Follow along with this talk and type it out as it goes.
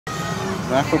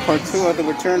Back for part 2 of the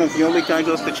return of Yodely Guy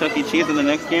Goes to Chuck E. Cheese, and the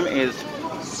next game is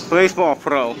Baseball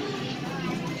Pro.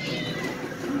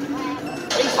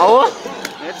 Oh!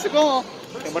 Let's go!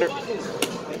 Okay, butter.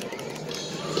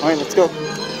 Alright, let's go.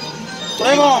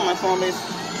 Play ball, my zombies.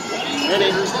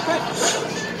 Ready?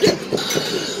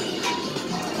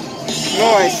 No,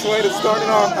 I swear to start it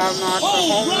off, I'm not a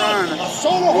home run.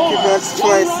 Look at that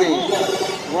Tracy.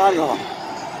 Wow.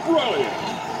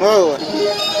 Oh,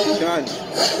 Judge.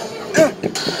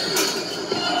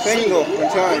 Single for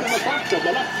Judge.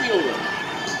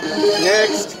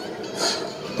 Next.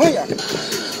 Oh yeah.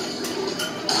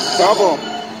 Double.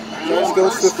 Judge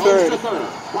goes to third.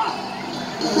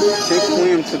 Take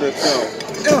William to the throw.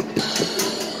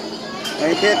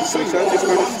 I hit, so Judge is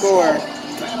going to score.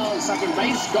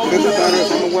 Good batter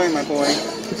is on the way, my boy.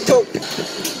 Go.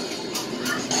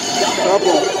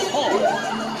 Double.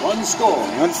 One score.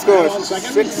 One score.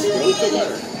 6.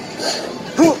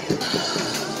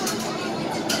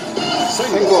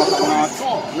 Single. Not.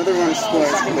 Another run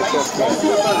scores.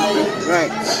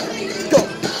 Right. Go.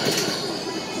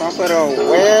 Pop it out.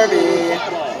 Whammy.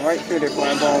 Right through the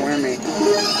fly ball. Whammy.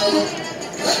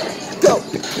 Go.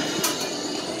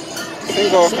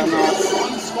 Single. Not.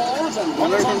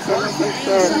 Another run scores.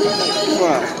 Hey.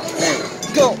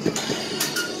 Go.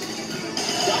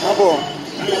 Double.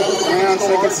 And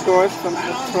second scores from the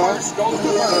 12th.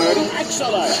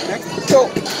 Next, go.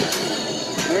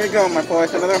 There you go, my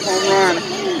boys. Another home run.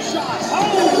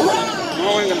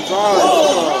 Going Gonzalez.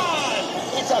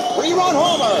 It's a 3-run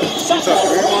homer. It's a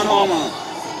 3-run homer.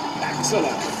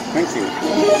 Excellent. Thank you.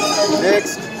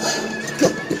 Next, go.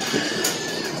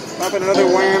 Popping another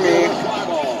whammy.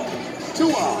 2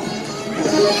 out.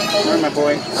 Alright, my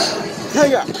boy. Here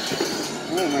you go.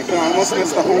 Oh my god, I almost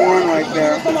missed the home run right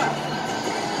there.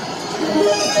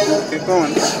 Keep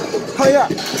going. Oh yeah!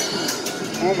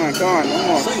 Oh my god,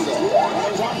 almost.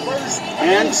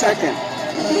 And second.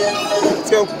 Let's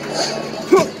go.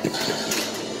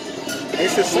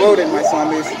 Ace is loaded, my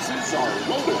zombies.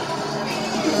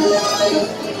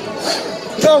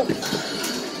 Go!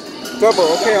 Double,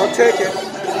 okay, I'll take it.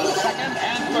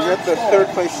 You got the third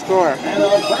place score.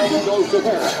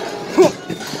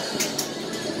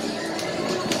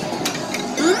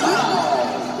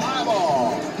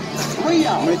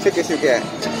 How many tickets you get?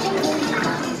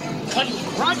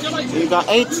 Congratulations! You got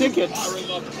 8 tickets.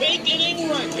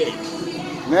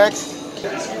 Next,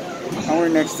 our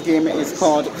next game is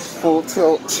called Full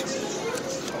Tilt.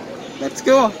 Let's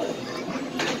go.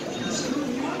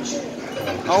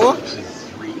 Oh,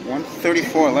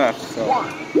 134 left. So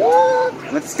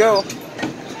let's go.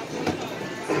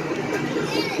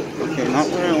 Okay, not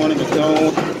where I wanted to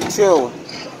go. 2.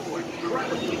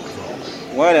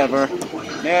 Whatever.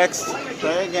 Next,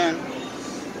 try again.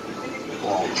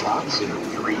 Ball drops in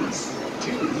 3, 2,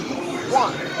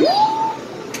 1.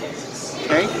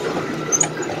 Okay.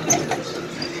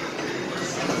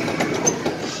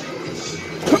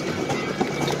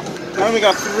 Now we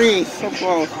got 3. So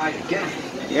close.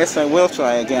 Yes, I will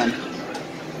try again.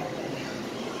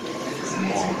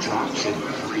 Ball drops in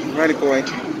 3. Ready, boy. 2,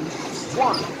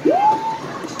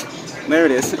 1. There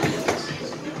it is.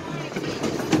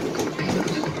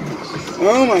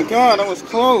 Oh my god, that was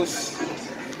close.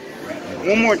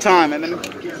 One more time, and then...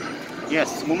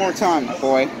 Yes, one more time,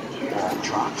 boy. Ball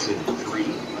drops in 3, 2,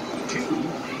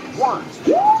 1.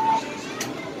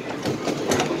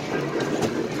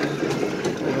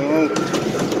 Oh.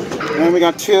 And we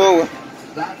got 2.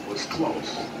 That was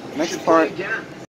close. Next part.